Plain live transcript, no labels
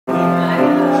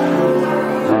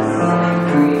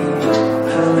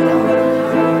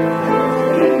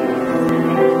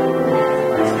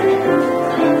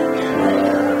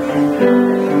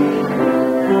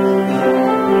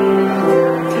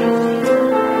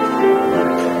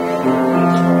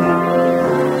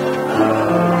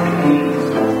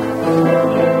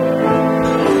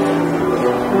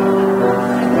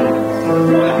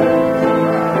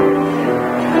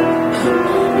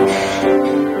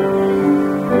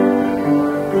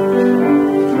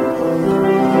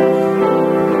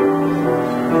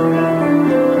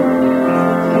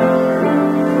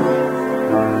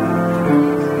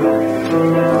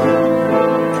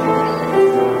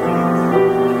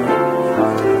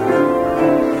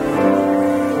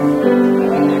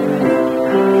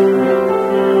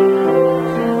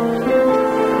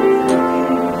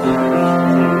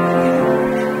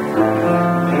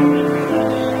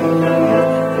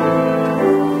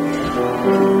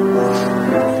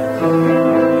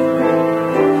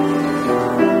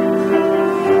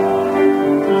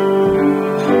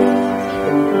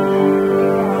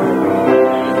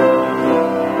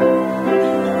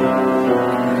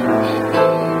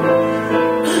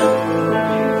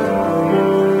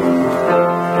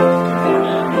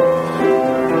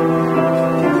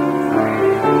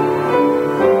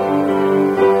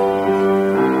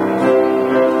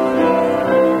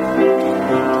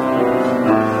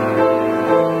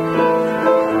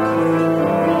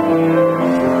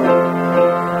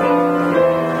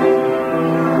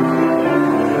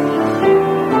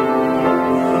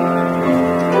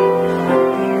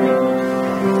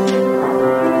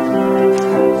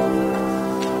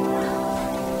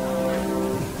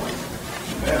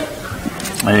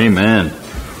Amen.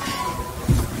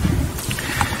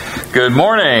 Good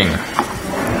morning.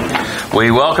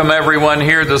 We welcome everyone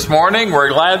here this morning. We're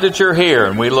glad that you're here,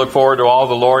 and we look forward to all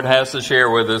the Lord has to share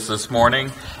with us this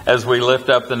morning as we lift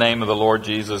up the name of the Lord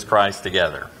Jesus Christ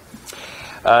together.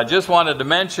 Just wanted to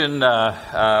mention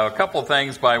a couple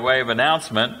things by way of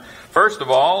announcement. First of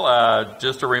all,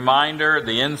 just a reminder,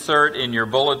 the insert in your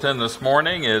bulletin this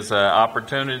morning is an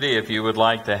opportunity if you would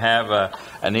like to have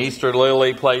an Easter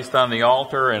lily placed on the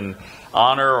altar in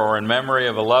honor or in memory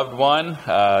of a loved one.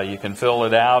 You can fill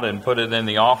it out and put it in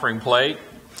the offering plate.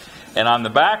 And on the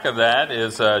back of that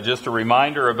is just a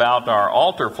reminder about our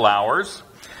altar flowers.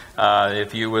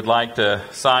 If you would like to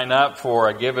sign up for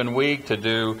a given week to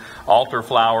do altar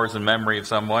flowers in memory of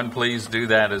someone, please do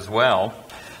that as well.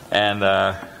 And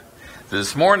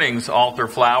this morning's altar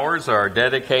flowers are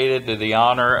dedicated to the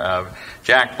honor of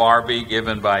Jack Barbie,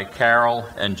 given by Carol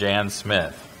and Jan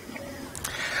Smith.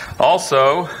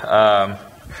 Also,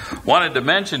 wanted to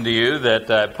mention to you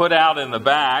that put out in the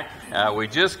back, we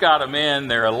just got them in.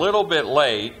 They're a little bit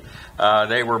late.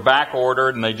 They were back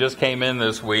ordered and they just came in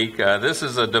this week. This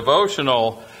is a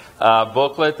devotional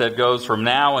booklet that goes from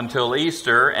now until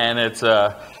Easter, and it's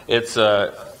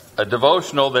a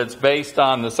devotional that's based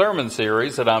on the sermon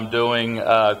series that I'm doing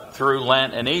through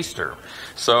Lent and Easter.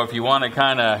 So if you want to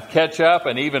kind of catch up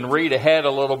and even read ahead a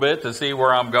little bit to see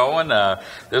where I'm going,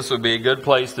 this would be a good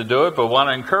place to do it. But want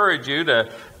to encourage you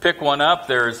to pick one up.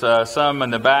 There's some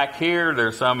in the back here.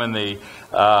 There's some in the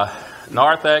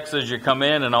narthex as you come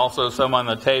in, and also some on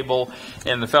the table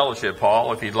in the fellowship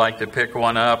hall if you'd like to pick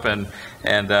one up and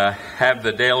have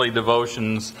the daily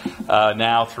devotions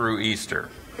now through Easter.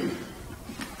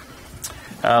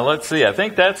 Let's see. I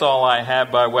think that's all I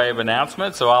have by way of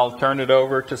announcement, so I'll turn it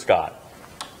over to Scott.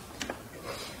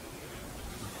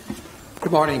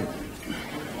 Good morning.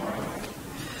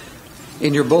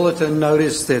 In your bulletin,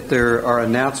 notice that there are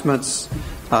announcements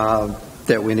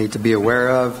that we need to be aware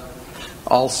of.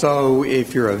 Also,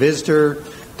 if you're a visitor,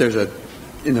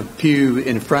 in the pew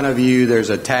in front of you, there's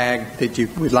a tag that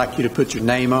we'd like you to put your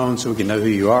name on so we can know who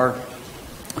you are.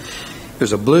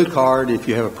 There's a blue card. If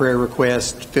you have a prayer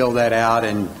request, fill that out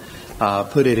and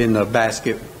put it in the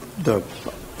basket, the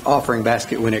offering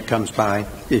basket when it comes by,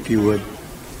 if you would.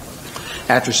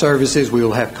 After services, we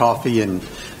will have coffee and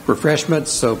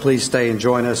refreshments, so please stay and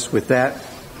join us with that.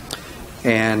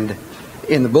 And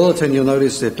in the bulletin, you'll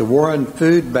notice that the Warren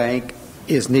Food Bank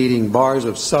is needing bars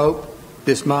of soap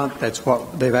this month. That's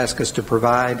what they've asked us to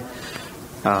provide.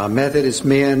 Methodist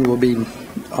Men will be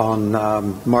on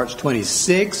March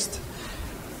 26th.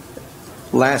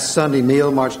 Last Sunday meal,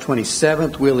 March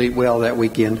 27th. We'll eat well that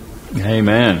weekend.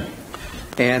 Amen.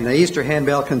 And the Easter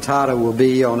Handbell Cantata will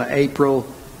be on April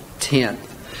 10th.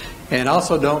 And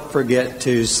also don't forget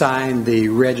to sign the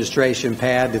registration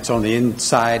pad that's on the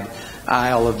inside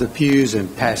aisle of the pews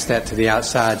and pass that to the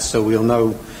outside so we'll know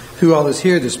who all is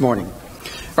here this morning.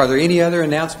 Are there any other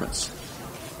announcements?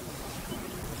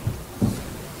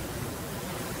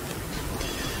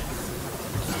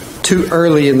 Too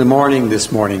early in the morning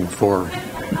this morning for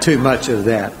too much of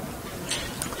that.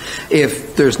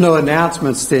 If there's no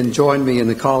announcements, then join me in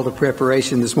the call to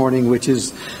preparation this morning, which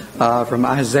is from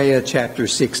Isaiah chapter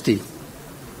 60.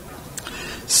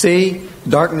 See,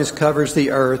 darkness covers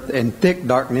the earth, and thick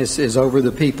darkness is over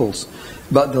the peoples.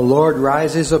 But the Lord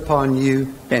rises upon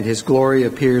you, and His glory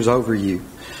appears over you.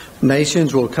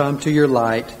 Nations will come to your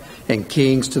light, and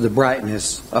kings to the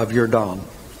brightness of your dawn.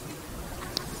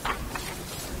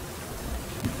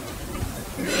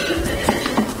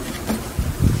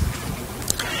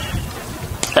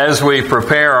 As we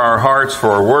prepare our hearts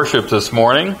for worship this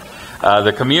morning,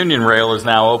 the communion rail is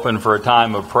now open for a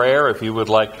time of prayer. If you would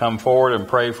like to come forward and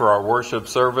pray for our worship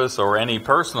service or any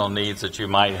personal needs that you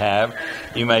might have,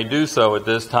 you may do so at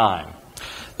this time.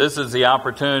 This is the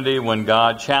opportunity when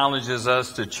God challenges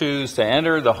us to choose to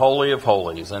enter the Holy of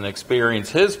Holies and experience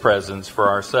His presence for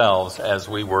ourselves as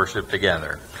we worship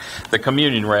together. The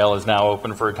communion rail is now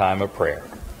open for a time of prayer.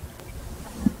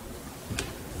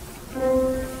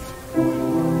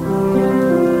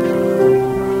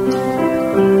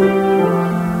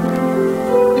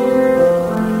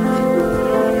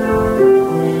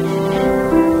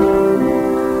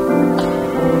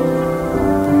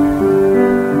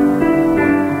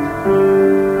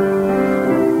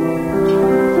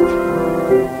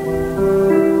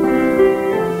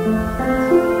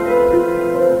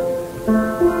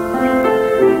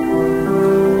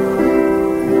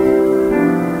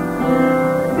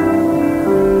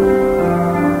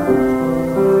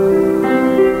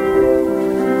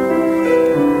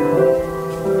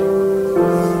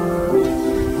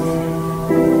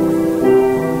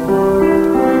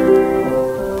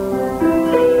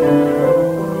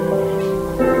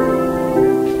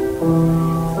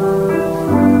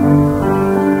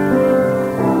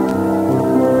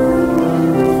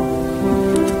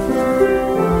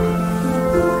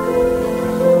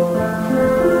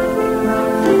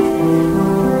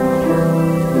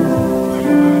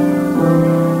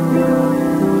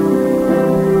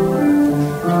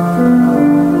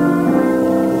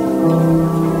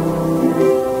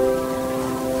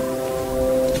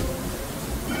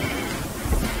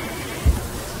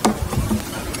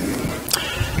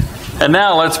 And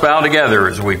now let's bow together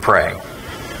as we pray.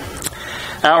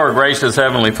 Our gracious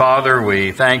Heavenly Father,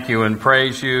 we thank you and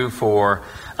praise you for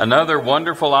another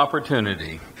wonderful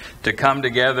opportunity to come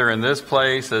together in this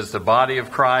place as the body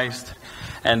of Christ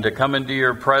and to come into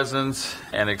your presence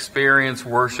and experience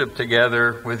worship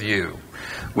together with you.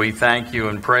 We thank you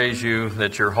and praise you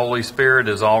that your Holy Spirit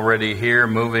is already here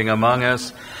moving among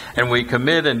us, and we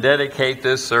commit and dedicate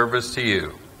this service to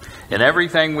you. In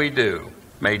everything we do,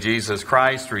 may Jesus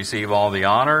Christ receive all the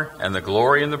honor and the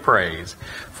glory and the praise,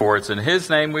 for it's in his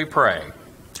name we pray.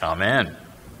 Amen.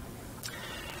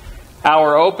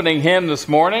 Our opening hymn this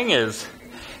morning is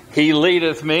He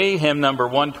Leadeth Me, hymn number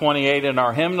 128 in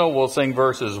our hymnal. We'll sing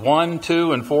verses 1,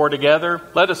 2, and 4 together.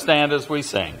 Let us stand as we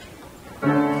sing.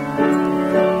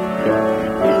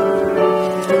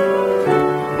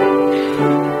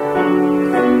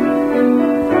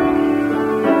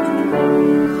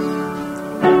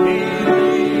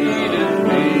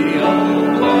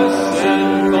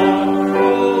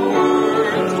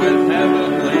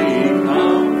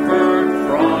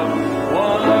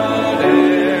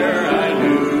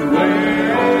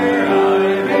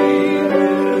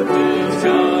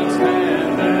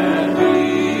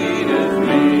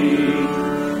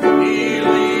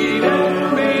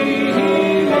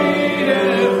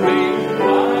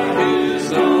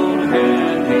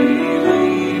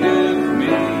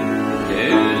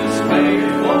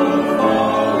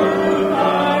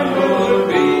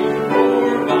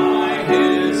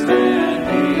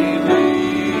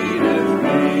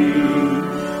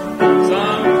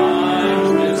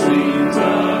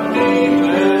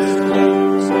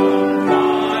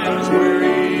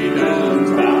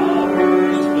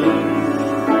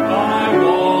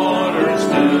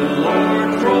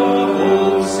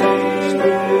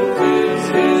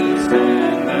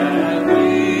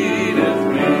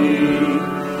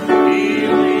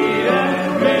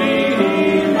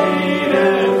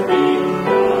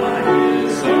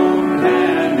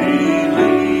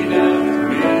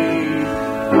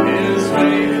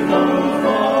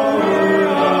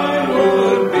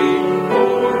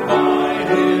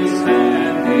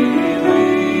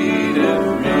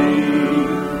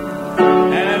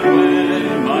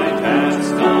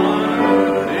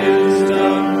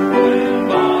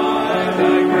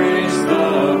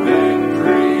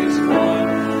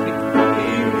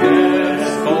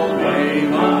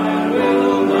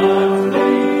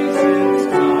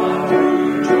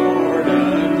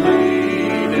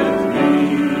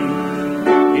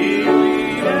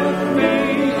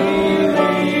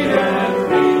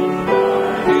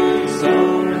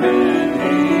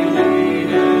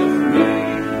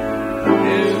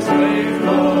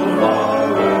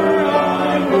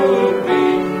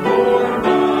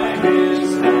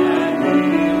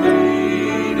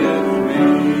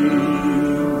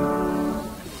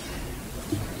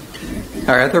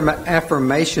 Our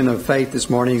affirmation of faith this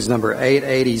morning is number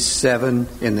 887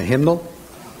 in the hymnal.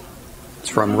 It's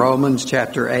from Romans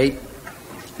chapter 8.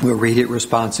 We'll read it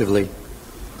responsively.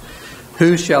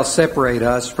 Who shall separate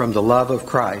us from the love of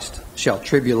Christ? Shall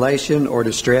tribulation or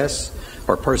distress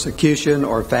or persecution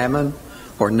or famine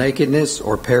or nakedness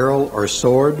or peril or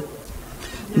sword?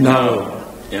 No.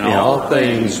 In all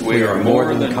things we are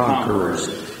more than conquerors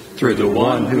through the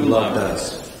one who loved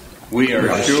us. We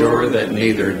are sure that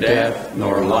neither death,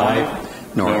 nor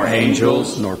life, nor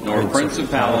angels, nor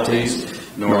principalities,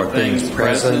 nor things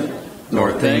present,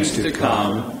 nor things to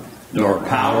come, nor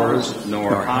powers,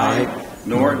 nor height,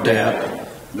 nor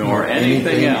depth, nor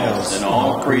anything else in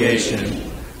all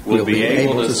creation will be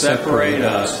able to separate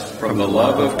us from the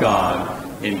love of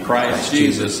God in Christ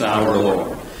Jesus our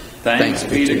Lord. Thanks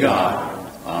be to God.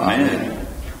 Amen.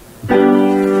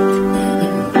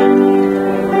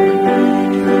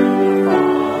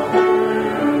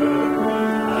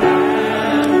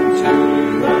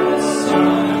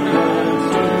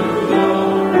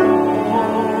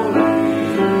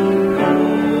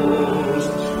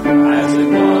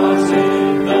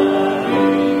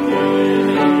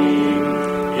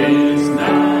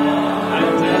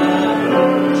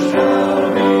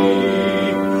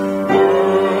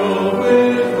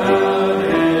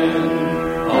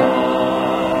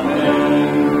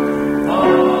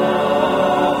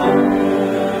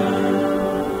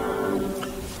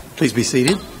 Please be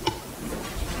seated.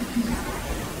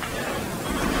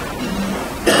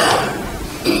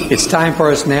 It's time for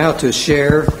us now to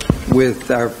share with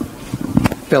our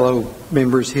fellow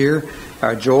members here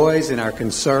our joys and our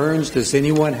concerns. Does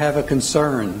anyone have a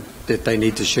concern that they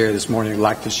need to share this morning,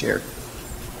 like to share?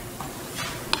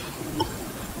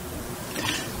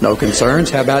 No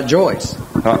concerns. How about joys?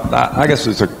 I guess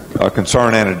it's a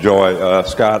concern and a joy.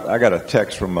 Scott, I got a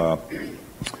text from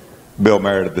Bill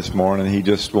Meredith this morning. He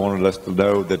just wanted us to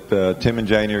know that Tim and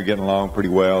Janie are getting along pretty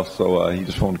well, so he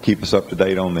just wanted to keep us up to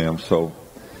date on them. So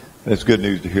it's good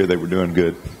news to hear they were doing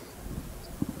good.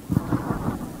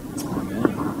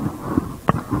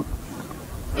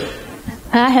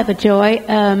 I have a joy.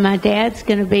 My dad's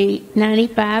going to be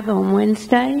 95 on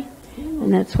Wednesday,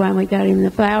 and that's why we got him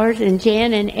the flowers. And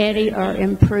Jan and Eddie are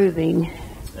improving.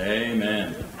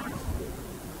 Amen.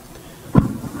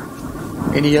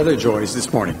 Any other joys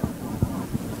this morning?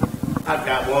 I've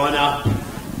got one.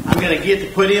 I'm going to get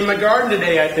to put in my garden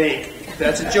today, I think.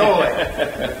 That's a joy.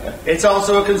 It's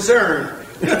also a concern.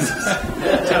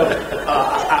 So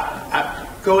I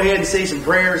go ahead and say some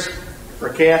prayers for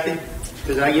Kathy,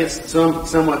 because I get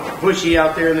somewhat pushy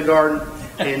out there in the garden,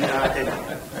 and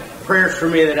prayers for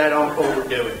me that I don't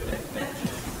overdo it.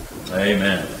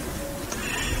 Amen.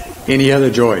 Any other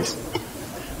joys?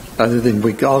 Other than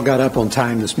we all got up on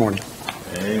time this morning.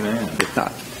 Amen. If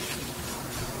not.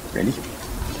 Ready?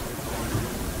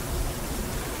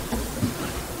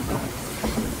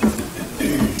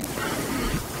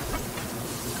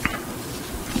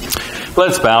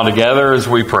 Let's bow together as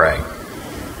we pray.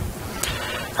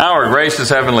 Our gracious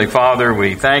Heavenly Father,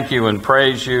 we thank you and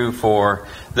praise you for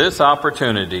this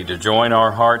opportunity to join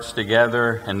our hearts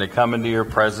together and to come into your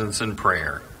presence in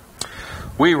prayer.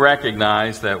 We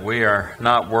recognize that we are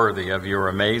not worthy of your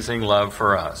amazing love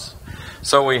for us,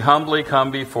 so we humbly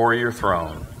come before your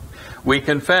throne. We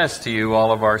confess to you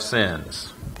all of our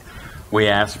sins. We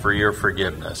ask for your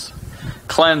forgiveness.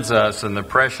 Cleanse us in the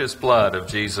precious blood of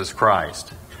Jesus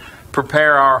Christ.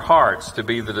 Prepare our hearts to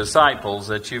be the disciples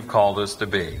that you've called us to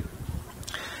be.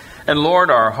 And Lord,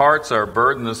 our hearts are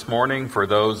burdened this morning for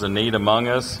those in need among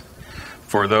us,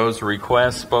 for those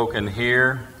requests spoken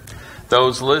here,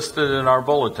 those listed in our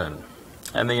bulletin,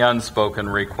 and the unspoken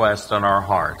requests on our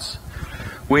hearts.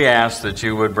 We ask that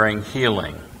you would bring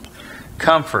healing,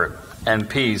 comfort, and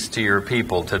peace to your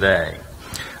people today.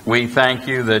 We thank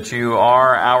you that you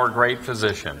are our great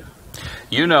physician.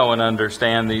 You know and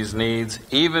understand these needs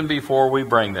even before we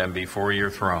bring them before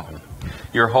your throne.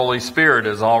 Your Holy Spirit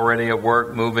is already at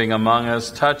work moving among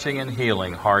us, touching and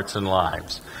healing hearts and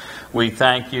lives. We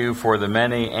thank you for the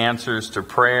many answers to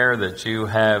prayer that you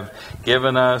have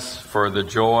given us, for the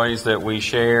joys that we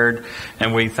shared,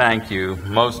 and we thank you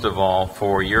most of all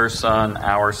for your Son,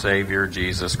 our Savior,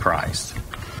 Jesus Christ.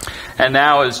 And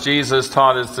now, as Jesus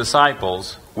taught his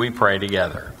disciples, we pray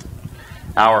together.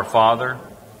 Our Father,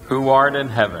 who art in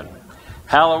heaven,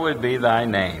 hallowed be thy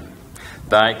name.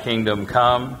 Thy kingdom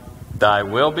come, thy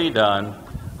will be done,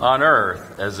 on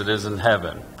earth as it is in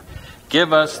heaven.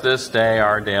 Give us this day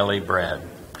our daily bread.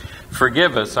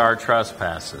 Forgive us our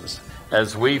trespasses,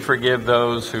 as we forgive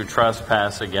those who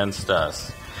trespass against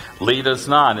us. Lead us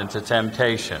not into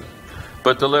temptation,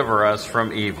 but deliver us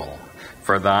from evil.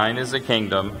 For thine is the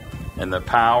kingdom, and the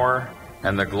power,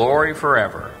 and the glory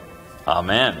forever.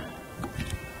 Amen.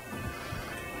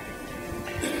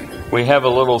 We have a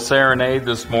little serenade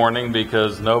this morning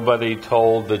because nobody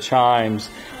told the chimes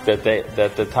that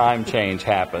the time change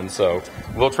happened. So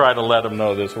we'll try to let them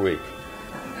know this week.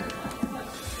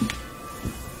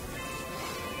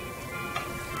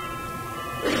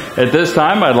 At this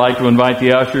time, I'd like to invite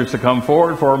the ushers to come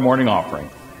forward for a morning offering.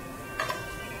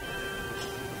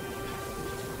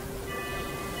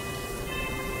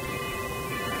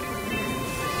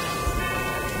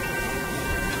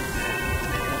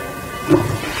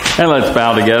 And let's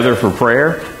bow together for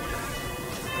prayer.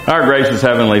 Our gracious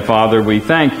Heavenly Father, we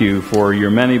thank you for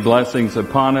your many blessings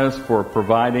upon us, for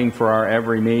providing for our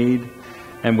every need,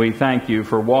 and we thank you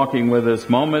for walking with us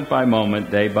moment by moment,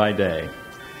 day by day.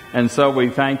 And so we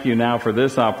thank you now for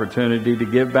this opportunity to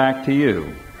give back to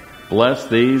you. Bless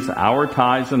these, our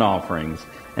tithes and offerings,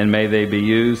 and may they be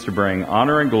used to bring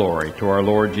honor and glory to our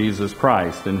Lord Jesus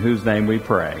Christ, in whose name we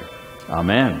pray.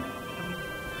 Amen.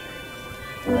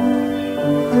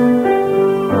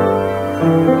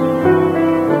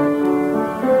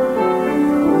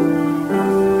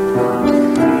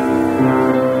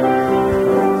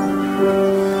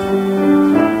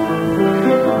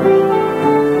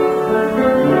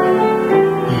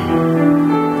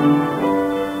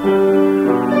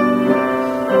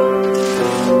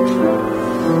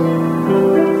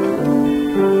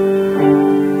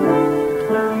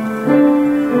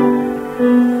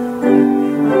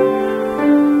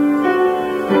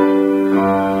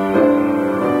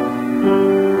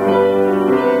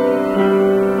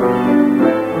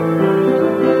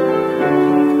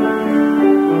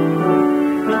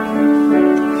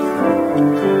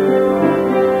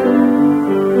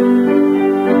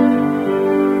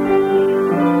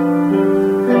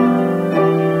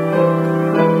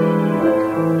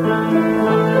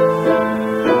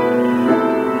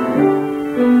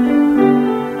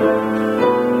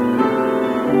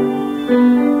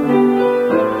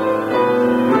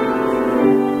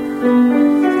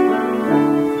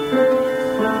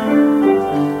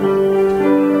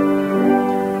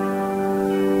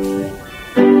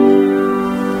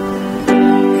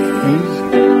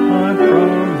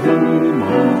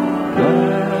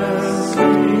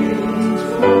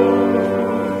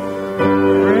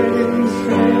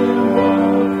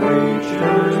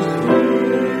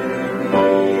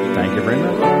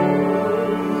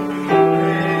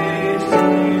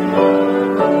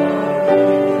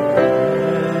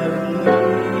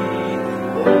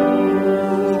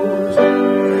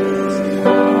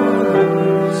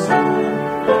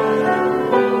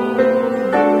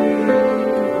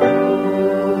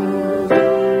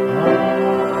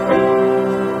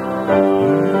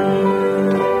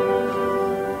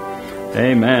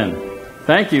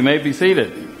 Thank you. You may be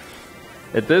seated.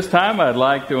 At this time, I'd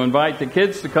like to invite the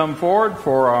kids to come forward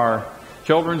for our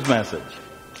children's message.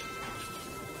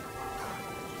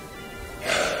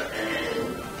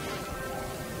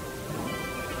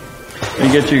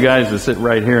 And get you guys to sit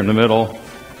right here in the middle.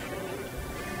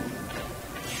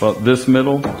 Well, this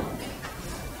middle.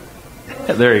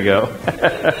 There you go.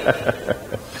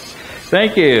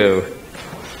 Thank you.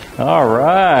 All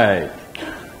right.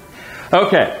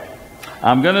 Okay.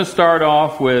 I'm going to start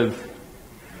off with,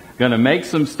 going to make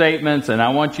some statements, and I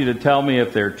want you to tell me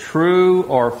if they're true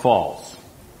or false.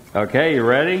 Okay, you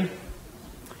ready?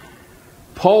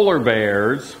 Polar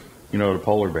bears, you know what a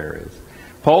polar bear is.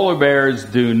 Polar bears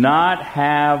do not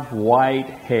have white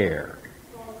hair.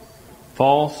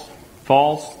 False?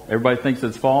 False? Everybody thinks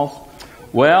it's false?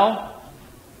 Well,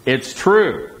 it's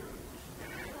true.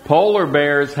 Polar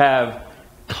bears have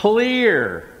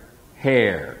clear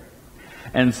hair.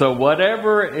 And so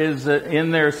whatever is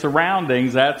in their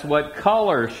surroundings, that's what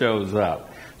color shows up.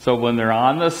 So when they're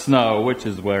on the snow, which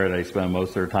is where they spend most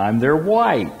of their time, they're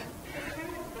white.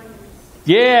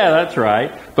 Yeah, that's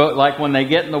right. But like when they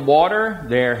get in the water,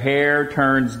 their hair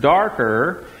turns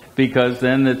darker because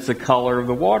then it's the color of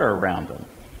the water around them.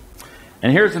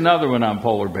 And here's another one on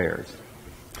polar bears.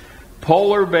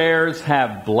 Polar bears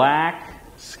have black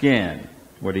skin.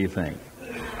 What do you think?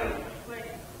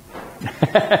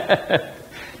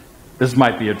 This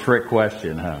might be a trick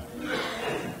question, huh?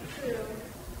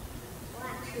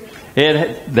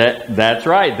 That's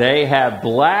right. They have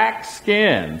black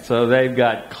skin. So they've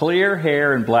got clear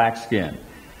hair and black skin.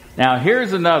 Now,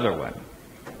 here's another one.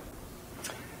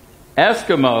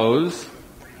 Eskimos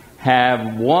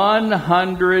have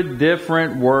 100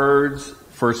 different words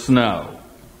for snow.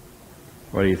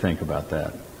 What do you think about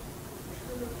that?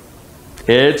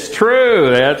 It's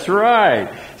true. That's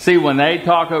right. See, when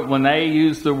they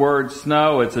use the word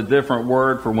snow, it's a different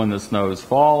word for when the snow is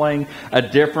falling, a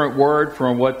different word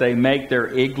for what they make their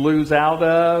igloos out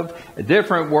of, a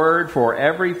different word for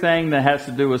everything that has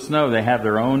to do with snow. They have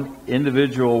their own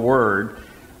individual word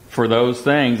for those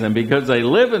things. And because they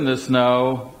live in the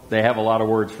snow, they have a lot of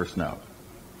words for snow.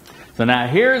 So now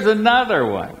here's another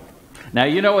one. Now,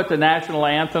 you know what the national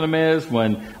anthem is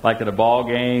when, like at a ball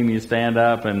game, you stand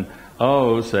up and,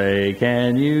 oh, say,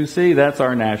 can you see? That's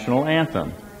our national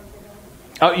anthem.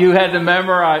 Oh, you had to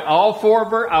memorize all 4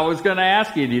 verses? I was going to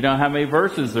ask you, do you know how many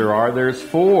verses there are? There's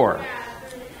 4.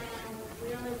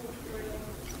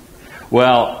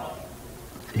 Well,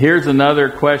 here's another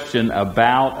question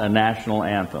about a national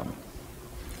anthem.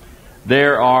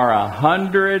 There are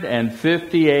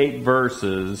 158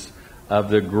 verses of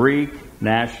the Greek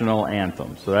national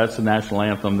anthem. So that's the national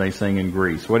anthem they sing in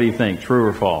Greece. What do you think? True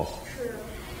or false?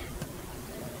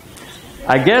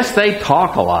 I guess they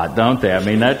talk a lot, don't they? I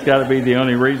mean, that's got to be the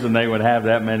only reason they would have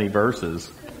that many verses.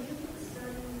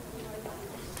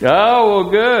 Oh,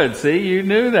 well, good. See, you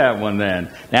knew that one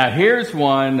then. Now, here's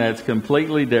one that's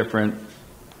completely different.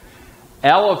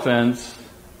 Elephants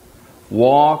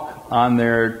walk on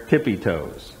their tippy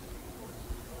toes.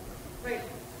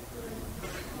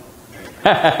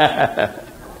 But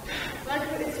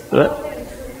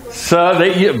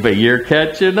you're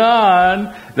catching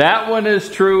on. That one is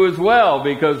true as well,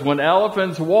 because when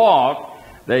elephants walk,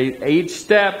 each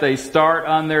step they start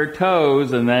on their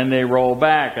toes and then they roll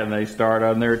back and they start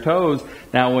on their toes.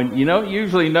 Now, when you don't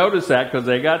usually notice that because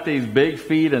they got these big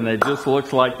feet and it just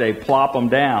looks like they plop them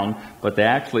down, but they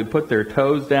actually put their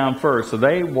toes down first. So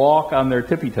they walk on their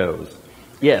tippy toes.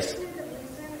 Yes.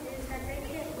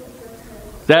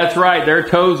 That's right. Their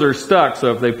toes are stuck.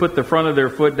 So if they put the front of their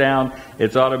foot down,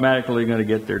 it's automatically going to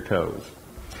get their toes.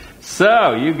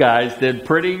 So you guys did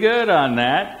pretty good on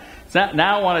that. So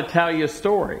now I want to tell you a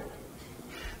story.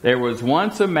 There was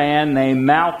once a man named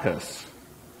Malchus,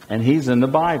 and he's in the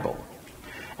Bible.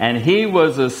 And he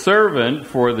was a servant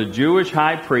for the Jewish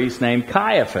high priest named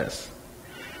Caiaphas.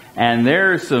 And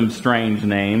there are some strange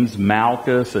names,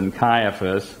 Malchus and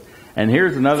Caiaphas. And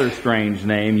here's another strange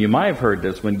name. You might have heard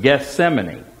this one,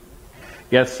 Gethsemane.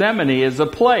 Gethsemane is a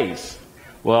place.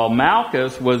 Well,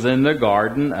 Malchus was in the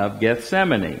Garden of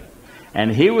Gethsemane. And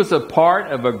he was a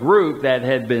part of a group that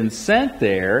had been sent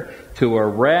there to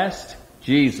arrest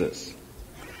Jesus.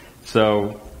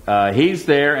 So he's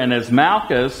there, and as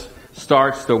Malchus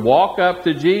starts to walk up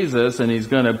to Jesus, and he's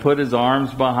going to put his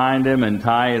arms behind him and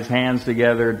tie his hands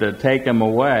together to take him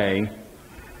away,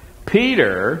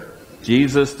 Peter,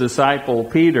 Jesus' disciple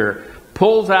Peter,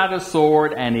 pulls out a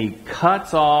sword and he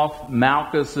cuts off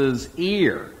Malchus's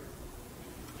ear.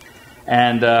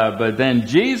 And but then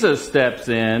Jesus steps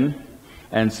in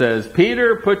and says,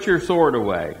 Peter, put your sword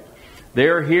away.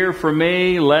 They're here for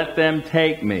me. Let them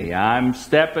take me. I'm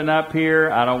stepping up here.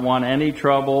 I don't want any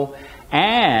trouble.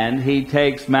 And he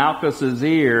takes Malchus's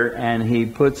ear and he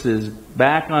puts his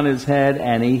back on his head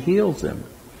and he heals him.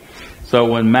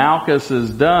 So when Malchus is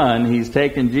done, he's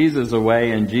taken Jesus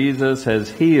away and Jesus has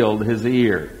healed his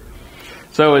ear.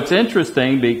 So it's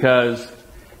interesting because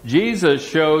Jesus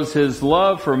shows his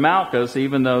love for Malchus,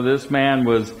 even though this man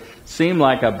seemed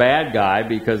like a bad guy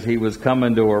because he was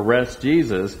coming to arrest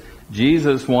Jesus.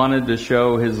 Jesus wanted to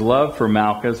show his love for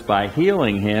Malchus by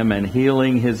healing him and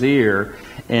healing his ear,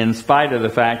 in spite of the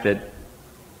fact that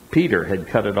Peter had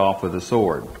cut it off with a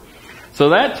sword. So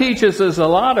that teaches us a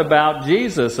lot about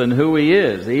Jesus and who he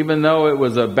is. Even though it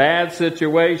was a bad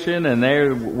situation and they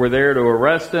were there to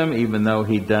arrest him, even though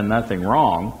he'd done nothing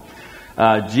wrong,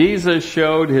 Jesus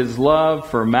showed his love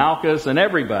for Malchus and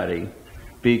everybody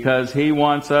because he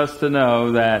wants us to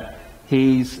know that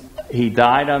he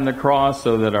died on the cross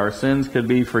so that our sins could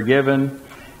be forgiven.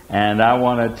 And I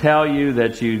want to tell you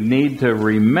that you need to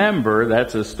remember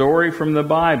that's a story from the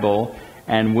Bible,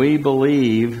 and we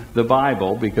believe the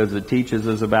Bible because it teaches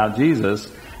us about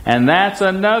Jesus. And that's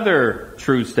another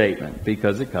true statement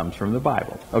because it comes from the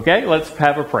Bible. Okay, let's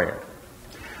have a prayer.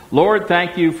 Lord,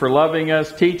 thank you for loving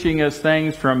us, teaching us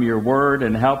things from your word,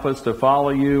 and help us to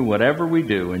follow you whatever we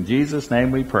do. In Jesus'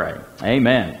 name we pray.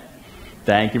 Amen.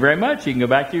 Thank you very much. You can go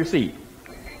back to your seat.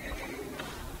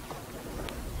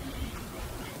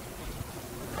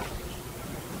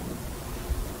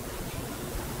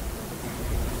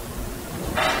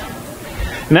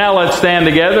 Now let's stand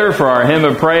together for our hymn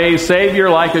of praise, Savior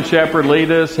Like a Shepherd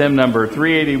Lead Us, hymn number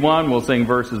 381. We'll sing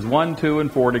verses 1, 2,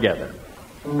 and 4 together.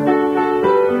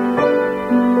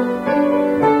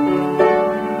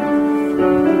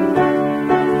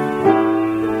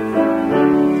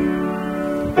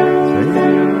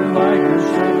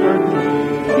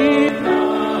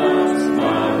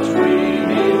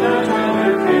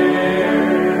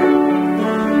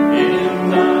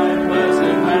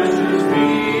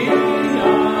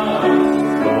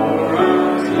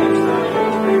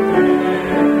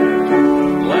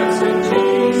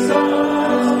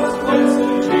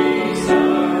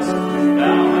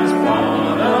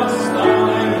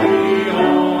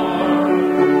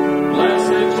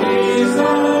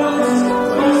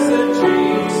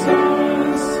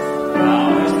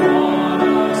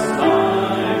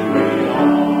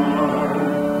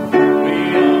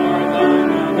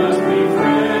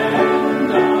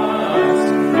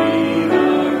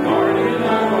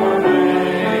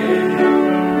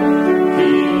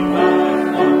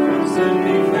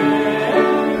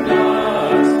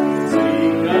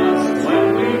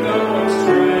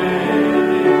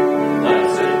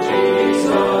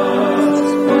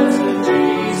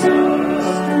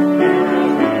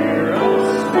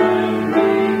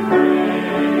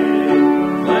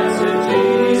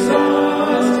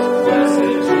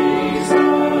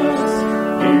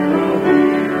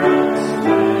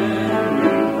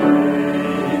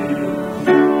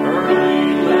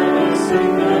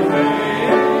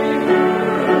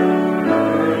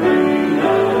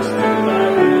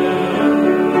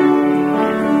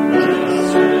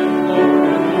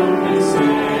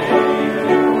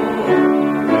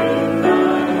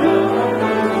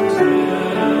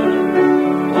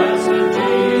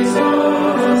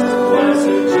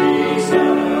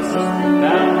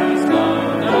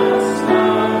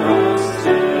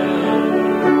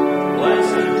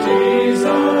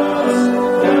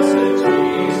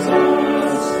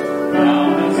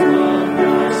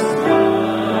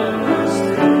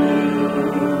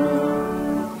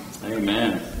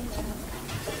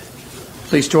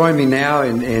 Please join me now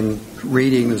in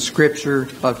reading the scripture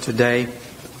of today.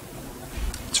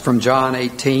 It's from John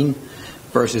 18,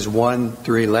 verses 1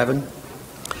 through 11.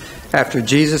 After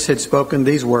Jesus had spoken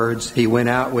these words, he went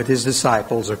out with his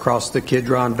disciples across the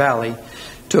Kidron Valley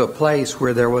to a place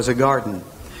where there was a garden,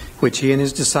 which he and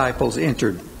his disciples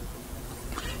entered.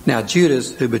 Now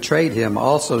Judas, who betrayed him,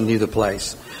 also knew the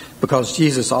place, because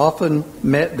Jesus often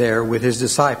met there with his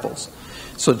disciples.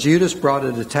 So Judas brought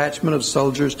a detachment of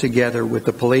soldiers together with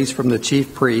the police from the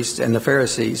chief priests and the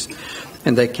Pharisees,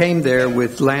 and they came there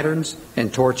with lanterns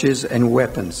and torches and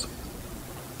weapons.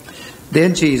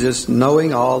 Then Jesus,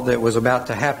 knowing all that was about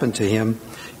to happen to him,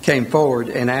 came forward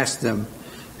and asked them,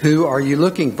 "Who are you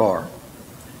looking for?"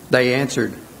 They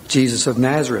answered, "Jesus of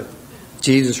Nazareth."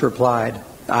 Jesus replied,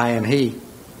 "I am he."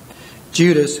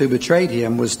 Judas, who betrayed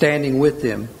him, was standing with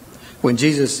them. When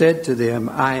Jesus said to them,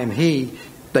 "I am he,"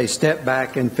 they stepped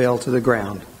back and fell to the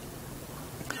ground.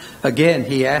 Again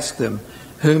he asked them,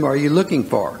 "Whom are you looking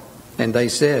for?" And they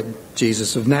said,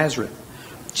 "Jesus of Nazareth."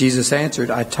 Jesus answered,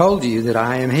 "I told you that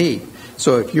I am he.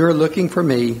 So if you're looking for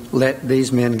me, let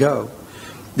these men go."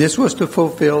 This was to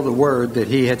fulfill the word that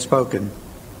he had spoken.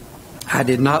 "I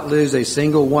did not lose a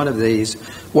single one of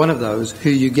those who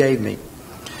you gave me."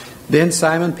 Then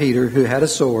Simon Peter, who had a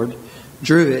sword,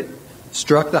 drew it,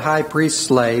 struck the high priest's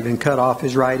slave, and cut off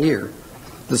his right ear.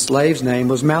 The slave's name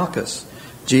was Malchus.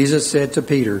 Jesus said to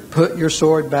Peter, "Put your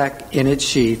sword back in its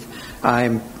sheath.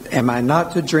 Am I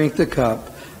not to drink the cup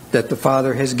that the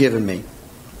Father has given me?"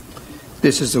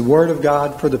 This is the word of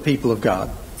God for the people of God.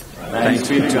 Thanks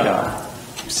be to God.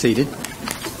 Seated.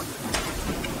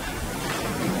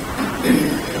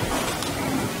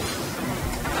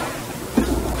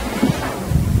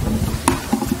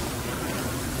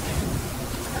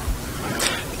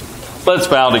 Let's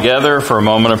bow together for a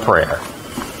moment of prayer.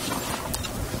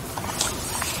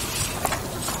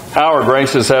 Our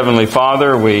gracious Heavenly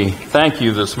Father, we thank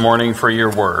you this morning for your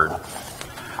word.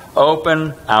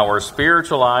 Open our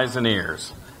spiritual eyes and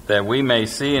ears that we may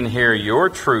see and hear your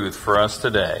truth for us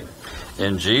today.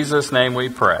 In Jesus' name we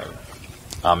pray.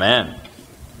 Amen.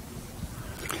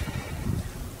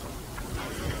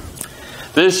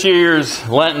 This year's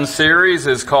Lenten series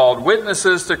is called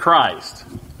Witnesses to Christ.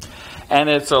 And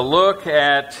it's a look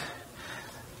at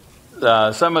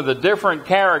some of the different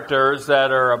characters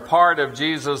that are a part of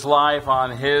Jesus' life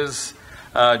on his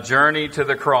journey to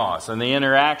the cross and the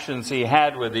interactions he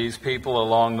had with these people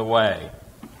along the way.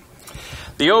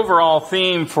 The overall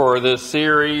theme for this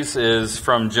series is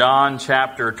from John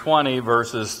chapter 20,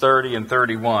 verses 30 and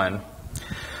 31.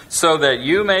 "So that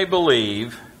you may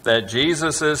believe that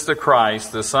Jesus is the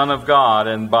Christ, the Son of God,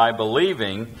 and by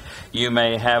believing you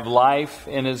may have life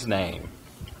in his name."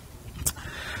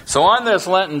 So on this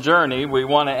Lenten journey, we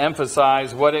want to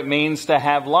emphasize what it means to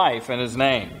have life in his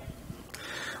name.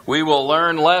 We will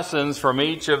learn lessons from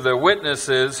each of the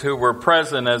witnesses who were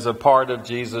present as a part of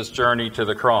Jesus' journey to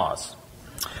the cross.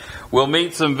 We'll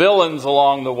meet some villains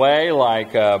along the way,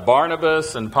 like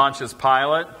Barnabas and Pontius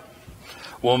Pilate.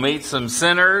 We'll meet some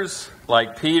sinners,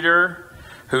 like Peter,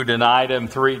 who denied him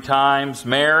 3 times,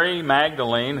 Mary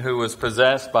Magdalene, who was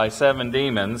possessed by 7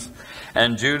 demons,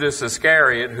 and Judas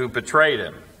Iscariot, who betrayed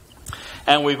him.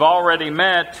 And we've already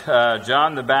met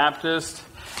John the Baptist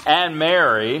and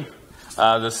Mary,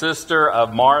 the sister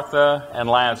of Martha and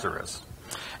Lazarus.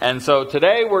 And so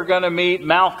today we're going to meet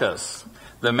Malchus,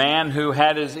 the man who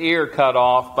had his ear cut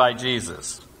off by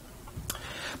Jesus.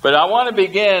 But I want to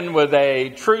begin with a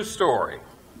true story.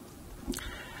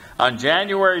 On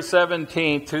January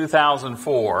 17,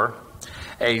 2004,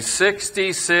 a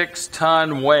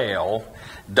 66-ton whale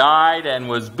died and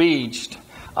was beached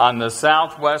on the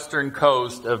southwestern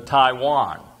coast of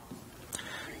Taiwan.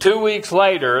 2 weeks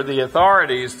later, the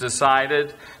authorities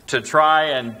decided to try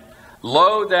and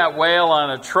load that whale on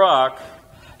a truck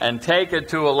and take it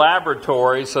to a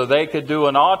laboratory so they could do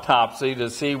an autopsy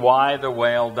to see why the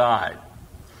whale died.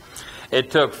 It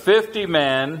took 50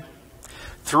 men,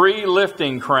 3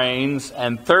 lifting cranes,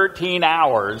 and 13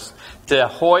 hours to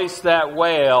hoist that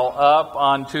whale up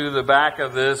onto the back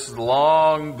of this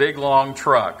big long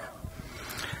truck.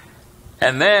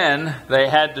 And then they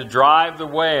had to drive the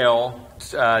whale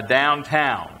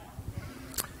downtown.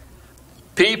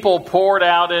 People poured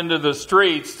out into the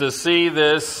streets to see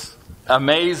this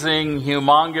amazing,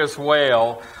 humongous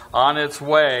whale on its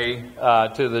way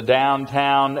to the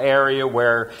downtown area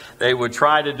where they would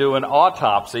try to do an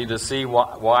autopsy to see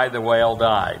why the whale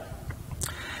died.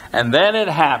 And then it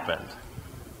happened.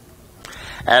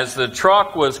 As the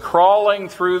truck was crawling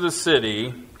through the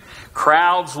city,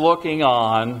 crowds looking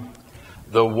on,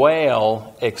 the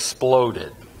whale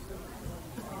exploded.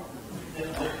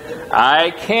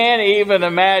 I can't even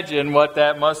imagine what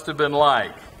that must have been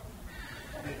like.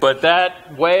 But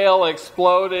that whale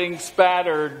exploding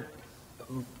spattered,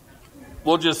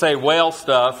 we'll just say whale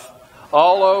stuff,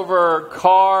 all over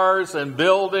cars and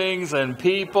buildings and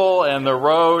people and the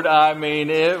road. I mean,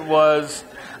 it was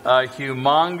a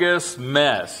humongous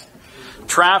mess.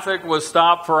 Traffic was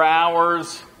stopped for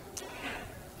hours,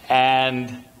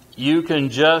 and you can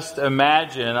just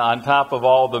imagine, on top of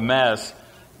all the mess,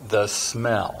 the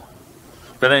smell.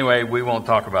 But anyway, we won't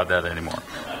talk about that anymore.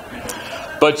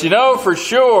 But you know for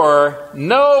sure,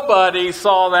 nobody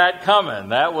saw that coming.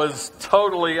 That was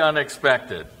totally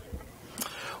unexpected.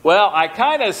 Well, I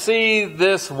kind of see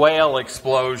this whale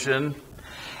explosion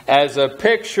as a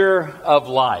picture of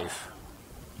life.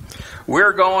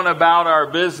 We're going about our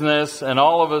business, and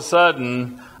all of a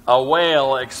sudden, a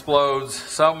whale explodes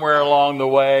somewhere along the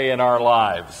way in our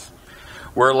lives.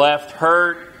 We're left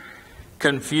hurt,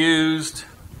 confused,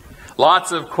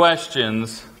 lots of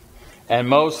questions, and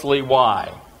mostly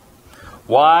why.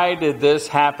 Why did this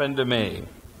happen to me?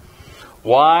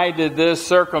 Why did this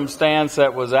circumstance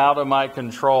that was out of my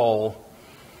control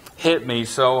hit me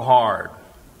so hard?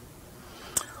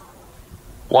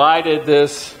 Why did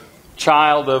this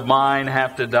child of mine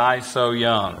have to die so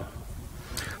young?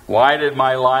 Why did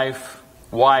my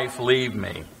wife leave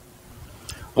me?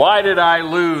 Why did I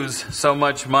lose so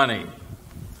much money?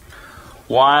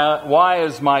 Why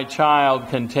is my child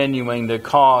continuing to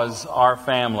cause our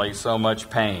family so much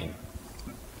pain?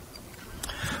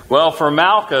 Well, for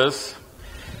Malchus,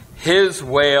 his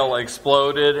wail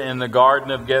exploded in the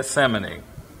Garden of Gethsemane.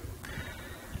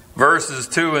 Verses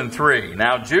 2 and 3.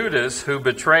 Now Judas, who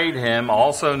betrayed him,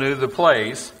 also knew the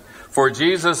place, for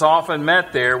Jesus often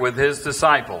met there with his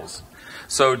disciples.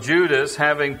 So Judas,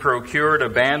 having procured a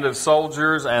band of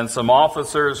soldiers and some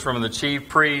officers from the chief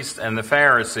priests and the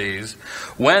Pharisees,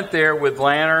 went there with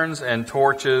lanterns and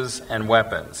torches and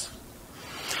weapons.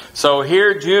 So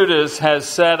here Judas has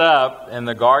set up in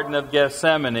the Garden of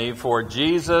Gethsemane for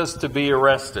Jesus to be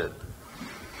arrested.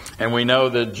 And we know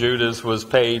that Judas was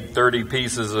paid 30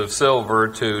 pieces of silver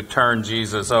to turn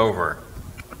Jesus over.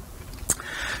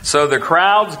 So the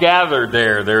crowds gathered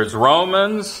there. There's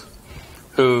Romans,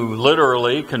 who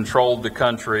literally controlled the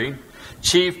country,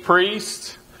 chief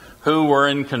priests, who were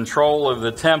in control of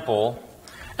the temple,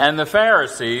 and the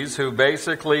Pharisees, who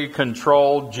basically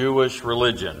controlled Jewish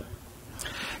religion.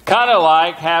 Kind of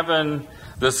like having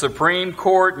the Supreme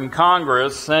Court and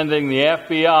Congress sending the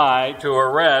FBI to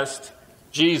arrest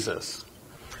Jesus.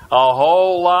 A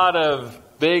whole lot of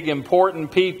big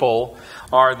important people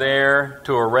are there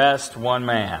to arrest one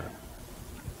man.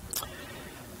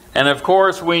 And of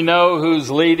course we know who's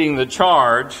leading the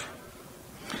charge.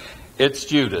 It's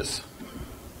Judas.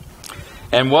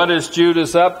 And what is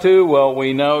Judas up to? Well,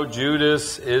 we know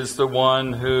Judas is the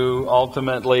one who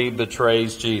ultimately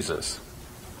betrays Jesus.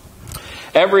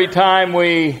 Every time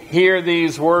we hear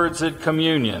these words at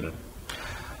communion,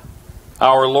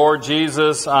 our Lord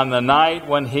Jesus on the night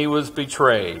when he was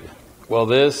betrayed, well,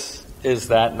 this is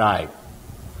that night.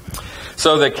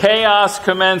 So the chaos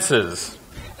commences.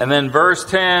 And then verse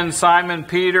 10, Simon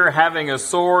Peter, having a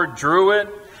sword, drew it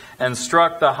and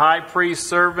struck the high priest's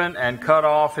servant and cut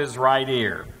off his right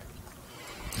ear.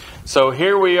 So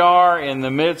here we are in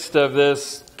the midst of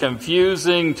this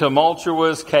confusing,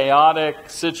 tumultuous,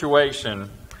 chaotic situation.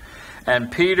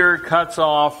 And Peter cuts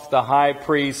off the high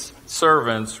priest's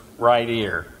servant's right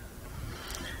ear.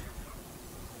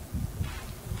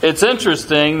 It's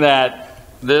interesting that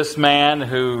this man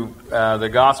who the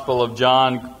Gospel of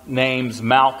John names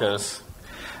Malchus,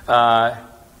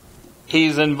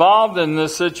 he's involved in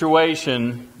this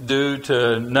situation due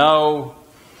to no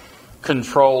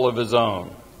control of his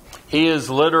own. He is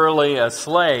literally a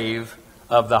slave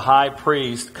of the high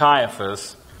priest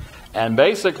Caiaphas, and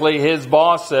basically his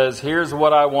boss says, here's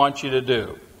what I want you to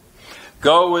do.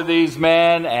 Go with these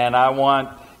men and I want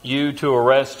you to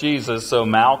arrest Jesus. So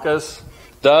Malchus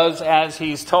does as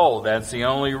he's told. That's the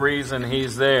only reason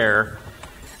he's there.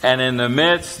 And in the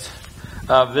midst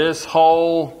of this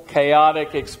whole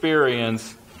chaotic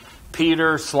experience,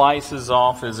 Peter slices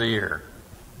off his ear.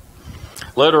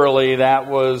 Literally, that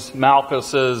was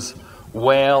Malchus's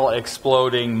whale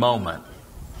exploding moment.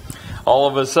 All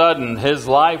of a sudden, his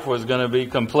life was going to be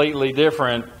completely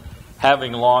different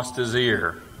having lost his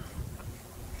ear.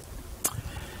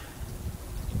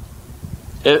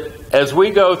 As we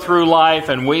go through life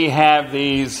and we have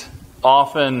these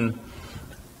often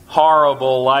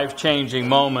horrible, life-changing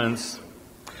moments,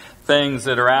 things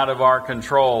that are out of our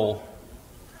control,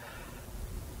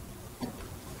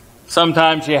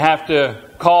 sometimes you have to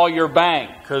call your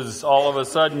bank because all of a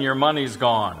sudden your money's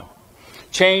gone.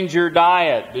 Change your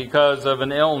diet because of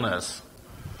an illness.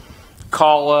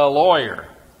 Call a lawyer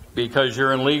because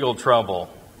you're in legal trouble.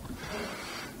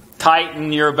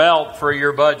 Tighten your belt for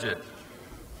your budget.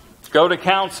 Go to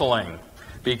counseling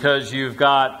because you've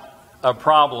got a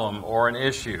problem or an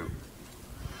issue.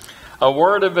 A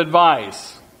word of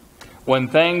advice: when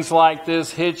things like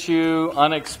this hit you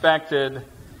unexpected,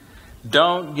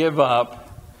 don't give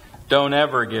up. Don't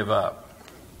ever give up.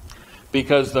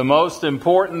 Because the most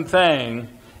important thing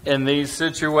in these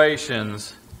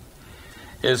situations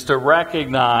is to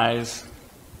recognize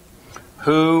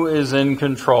who is in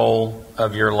control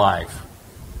of your life.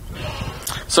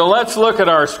 So let's look at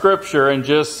our scripture and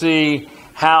just see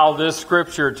how this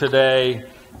scripture today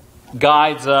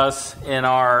guides us in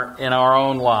our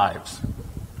own lives.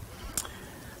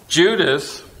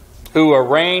 Judas, who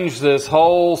arranged this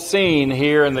whole scene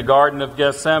here in the Garden of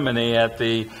Gethsemane at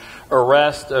the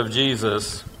arrest of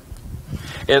Jesus,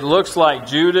 it looks like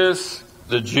Judas,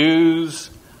 the Jews,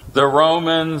 the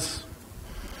Romans,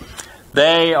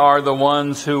 they are the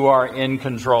ones who are in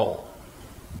control.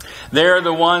 They're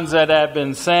the ones that have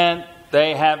been sent.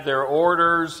 They have their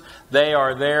orders. They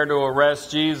are there to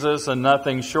arrest Jesus, and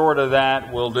nothing short of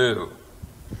that will do.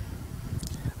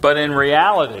 But in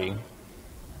reality,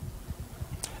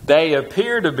 they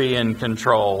appear to be in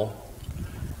control,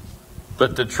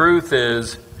 but the truth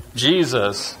is,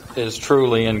 Jesus is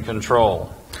truly in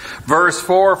control. Verse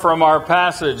 4 from our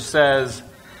passage says,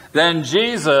 "Then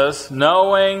Jesus,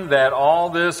 knowing that all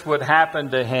this would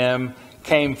happen to him,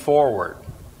 came forward."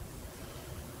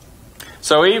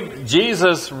 So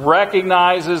Jesus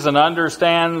recognizes and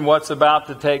understands what's about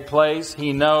to take place.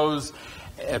 He knows,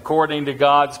 according to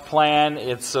God's plan,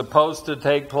 it's supposed to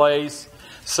take place.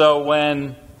 So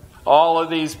when all of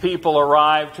these people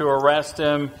arrive to arrest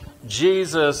him,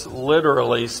 Jesus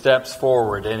literally steps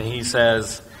forward and he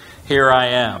says, "Here I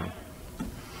am."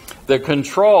 The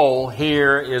control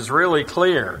here is really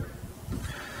clear.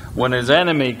 When his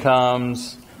enemy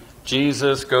comes,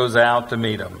 Jesus goes out to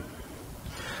meet him.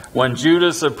 When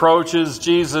Judas approaches,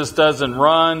 Jesus doesn't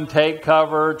run, take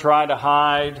cover, try to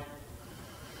hide.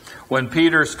 When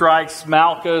Peter strikes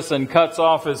Malchus and cuts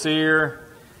off his ear,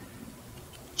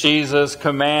 Jesus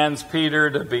commands Peter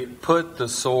to put the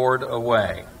sword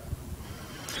away.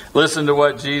 Listen to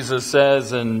what Jesus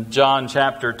says in John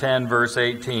chapter 10, verse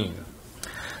 18.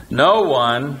 "No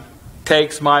one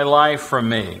takes my life from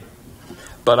me,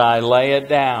 but I lay it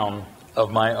down of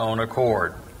my own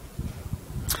accord."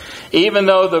 Even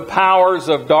though the powers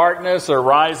of darkness are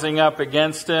rising up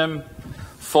against him,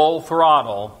 full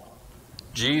throttle,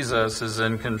 Jesus is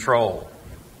in control.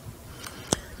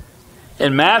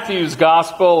 In Matthew's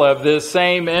gospel of this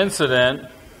same incident,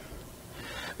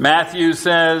 Matthew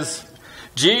says,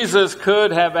 Jesus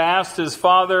could have asked his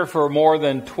Father for more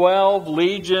than 12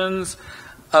 legions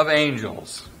of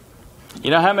angels.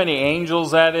 You know how many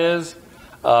angels that is?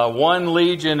 One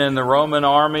legion in the Roman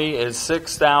army is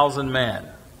 6,000 men.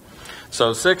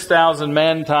 So 6,000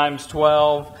 men times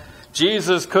 12.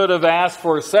 Jesus could have asked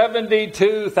for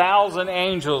 72,000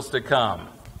 angels to come.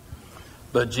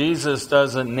 But Jesus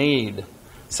doesn't need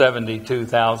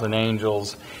 72,000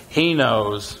 angels. He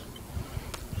knows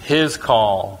his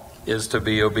call is to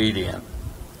be obedient.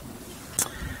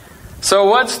 So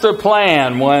what's the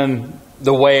plan when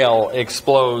the whale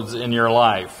explodes in your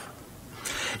life?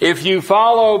 If you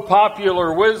follow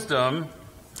popular wisdom,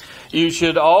 you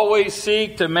should always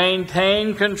seek to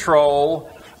maintain control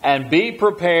and be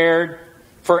prepared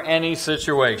for any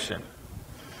situation.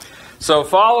 So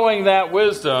following that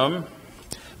wisdom,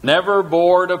 never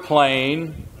board a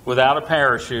plane without a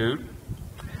parachute.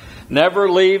 Never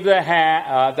leave the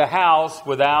house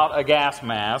without a gas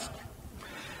mask.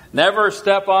 Never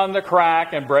step on the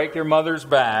crack and break your mother's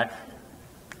back.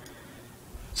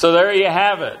 So there you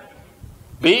have it.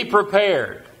 Be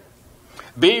prepared.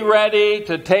 Be ready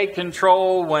to take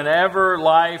control whenever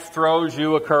life throws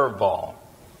you a curveball.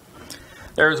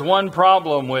 There's one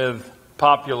problem with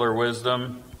popular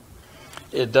wisdom.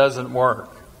 It doesn't work.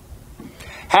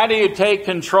 How do you take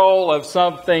control of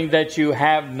something that you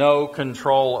have no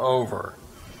control over?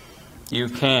 You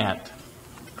can't.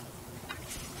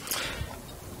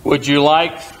 Would you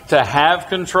like to have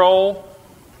control?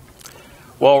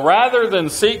 Well, rather than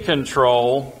seek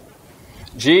control,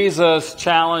 Jesus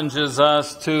challenges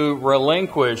us to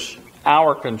relinquish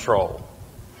our control.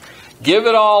 Give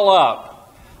it all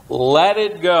up. Let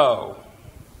it go.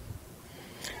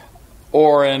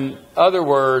 Or in other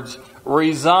words,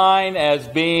 resign as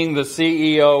being the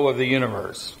CEO of the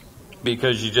universe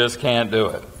because you just can't do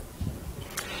it.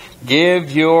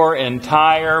 Give your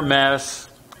entire mess,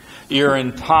 your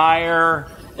entire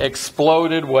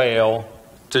exploded whale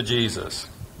to Jesus.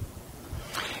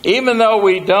 Even though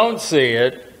we don't see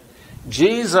it,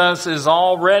 Jesus is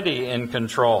already in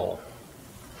control.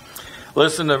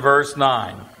 Listen to verse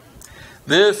 9.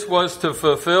 This was to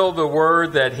fulfill the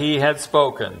word that he had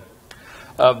spoken.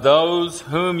 Of those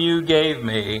whom you gave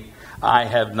me, I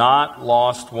have not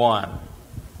lost one.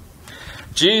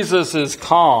 Jesus is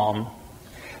calm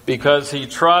because he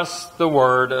trusts the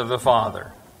word of the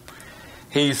Father.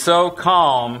 He's so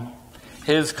calm,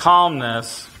 his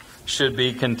calmness should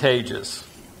be contagious.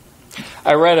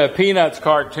 I read a Peanuts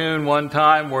cartoon one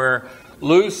time where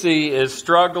Lucy is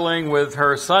struggling with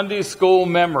her Sunday school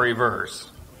memory verse.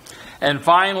 And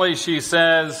finally she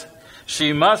says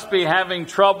she must be having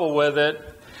trouble with it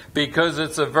because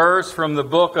it's a verse from the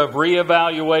book of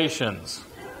reevaluations.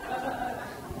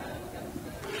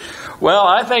 Well,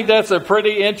 I think that's a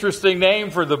pretty interesting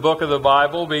name for the book of the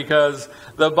Bible because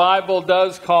the Bible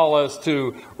does call us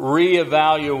to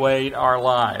reevaluate our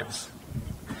lives.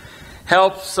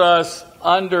 Helps us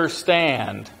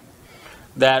understand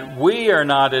that we are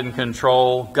not in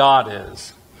control, God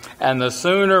is. And the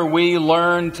sooner we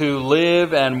learn to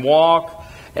live and walk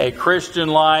a Christian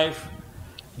life,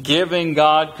 giving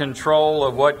God control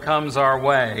of what comes our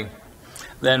way,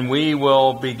 then we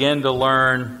will begin to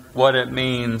learn what it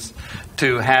means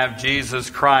to have Jesus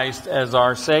Christ as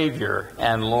our Savior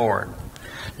and Lord.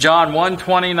 John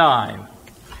 1:29,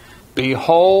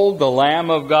 behold the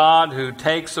Lamb of God who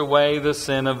takes away the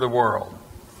sin of the world.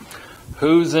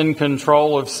 Who's in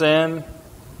control of sin?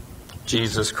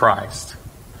 Jesus Christ.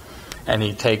 And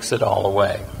He takes it all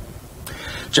away.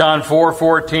 John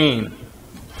 4:14,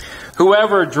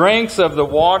 whoever drinks of the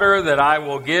water that I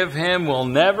will give him will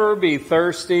never be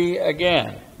thirsty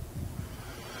again.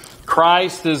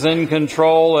 Christ is in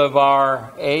control of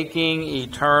our aching,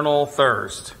 eternal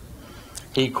thirst.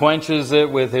 He quenches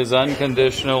it with His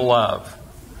unconditional love.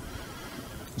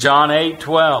 John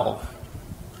 8:12.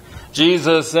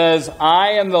 Jesus says,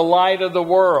 I am the light of the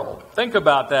world. Think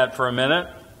about that for a minute.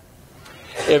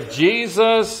 If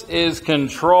Jesus is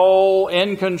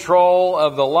in control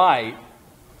of the light,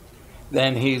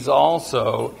 then He's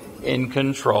also in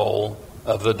control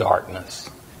of the darkness.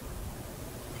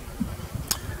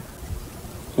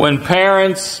 When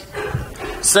parents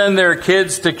send their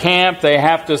kids to camp, they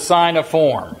have to sign a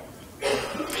form.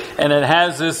 And it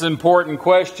has this important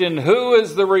question, who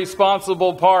is the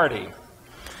responsible party?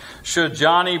 Should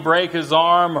Johnny break his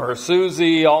arm or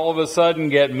Susie all of a sudden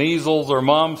get measles or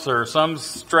mumps or some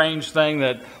strange thing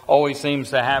that always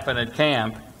seems to happen at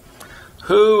camp,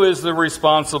 who is the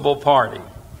responsible party?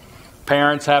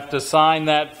 Parents have to sign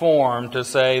that form to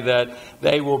say that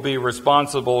they will be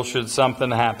responsible should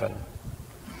something happen.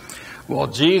 Well,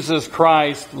 Jesus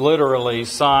Christ literally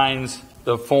signs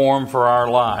the form for our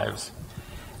lives,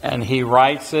 and He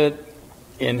writes it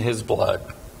in His blood.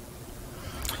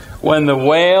 When the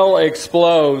whale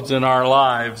explodes in our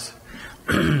lives,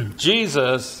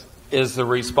 Jesus is the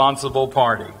responsible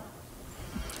party,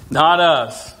 not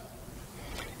us.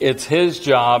 It's His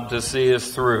job to see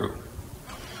us through.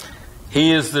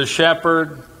 He is the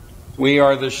shepherd, we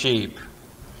are the sheep.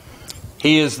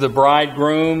 He is the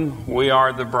bridegroom, we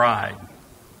are the bride.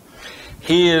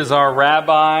 He is our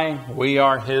rabbi, we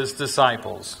are His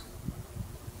disciples.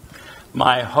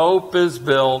 My hope is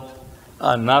built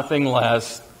on nothing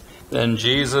less than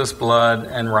Jesus' blood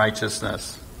and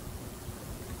righteousness.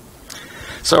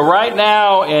 So right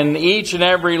now in each and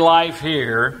every life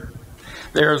here,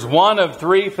 there's one of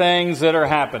three things that are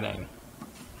happening.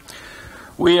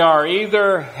 We are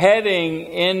either heading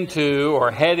into or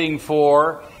heading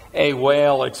for a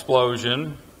whale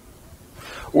explosion.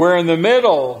 We're in the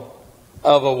middle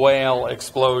of a whale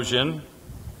explosion.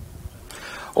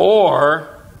 Or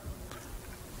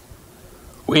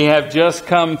we have just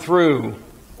come through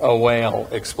a whale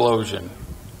explosion.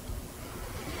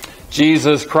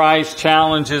 Jesus Christ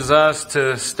challenges us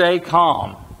to stay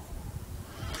calm,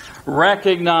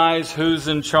 recognize who's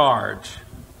in charge,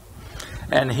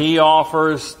 and He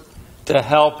offers to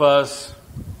help us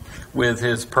with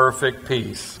His perfect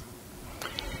peace.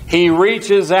 He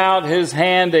reaches out His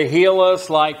hand to heal us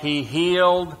like He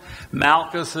healed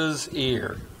Malchus's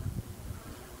ear.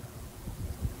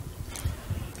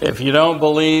 If you don't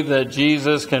believe that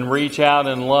Jesus can reach out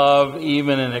in love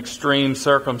even in extreme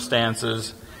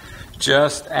circumstances,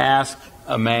 just ask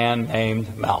a man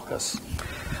named Malchus.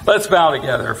 Let's bow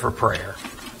together for prayer.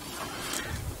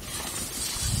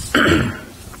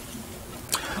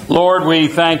 Lord, we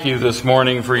thank You this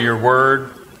morning for Your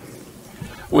word.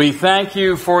 We thank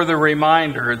You for the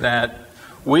reminder that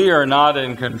we are not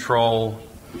in control.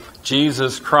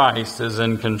 Jesus Christ is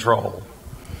in control.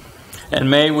 And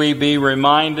may we be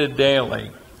reminded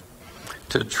daily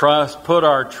to put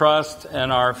our trust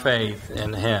and our faith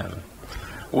in Him.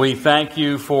 We thank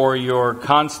You for Your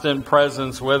constant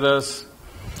presence with us,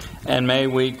 and may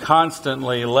we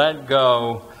constantly let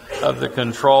go of the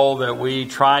control that we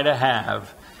try to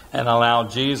have and allow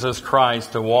Jesus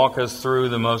Christ to walk us through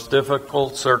the most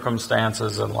difficult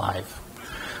circumstances in life.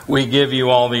 We give You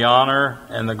all the honor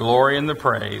and the glory and the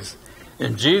praise.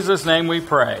 In Jesus' name we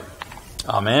pray.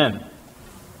 Amen.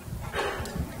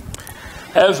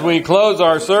 As we close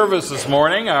our service this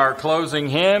morning, our closing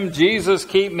hymn, Jesus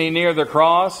Keep Me Near the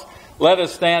Cross, let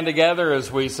us stand together as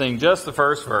we sing just the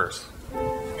first verse.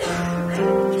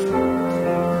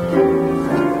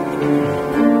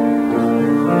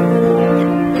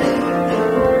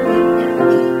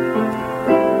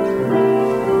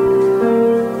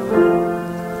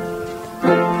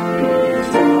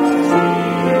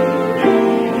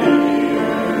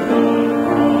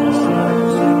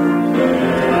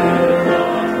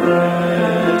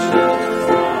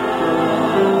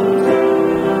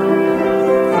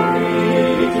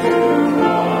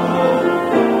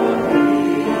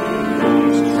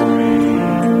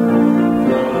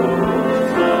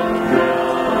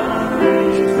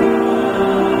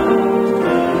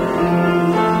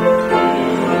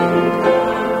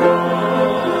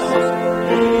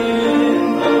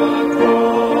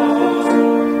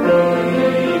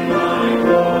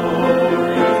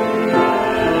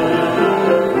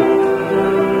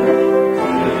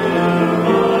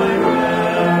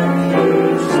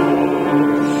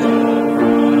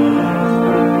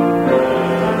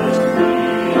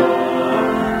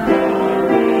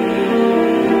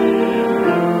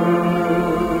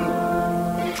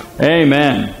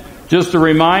 Amen. Just a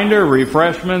reminder,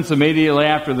 refreshments immediately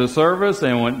after the service,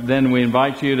 and then we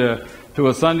invite you to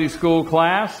a Sunday school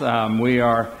class. We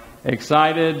are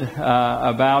excited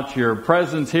about your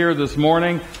presence here this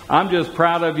morning. I'm just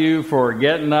proud of you for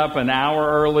getting up an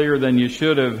hour earlier than you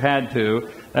should have had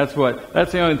to. That's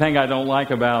the only thing I don't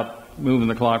like about moving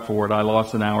the clock forward. I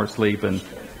lost an hour's sleep, and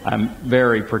I'm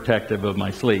very protective of my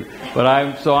sleep. But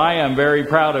I am very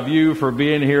proud of you for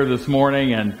being here this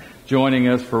morning and joining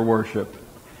us for worship.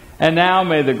 And now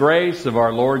may the grace of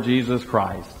our Lord Jesus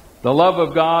Christ, the love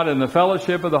of God, and the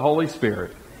fellowship of the Holy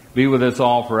Spirit be with us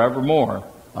all forevermore.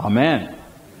 Amen.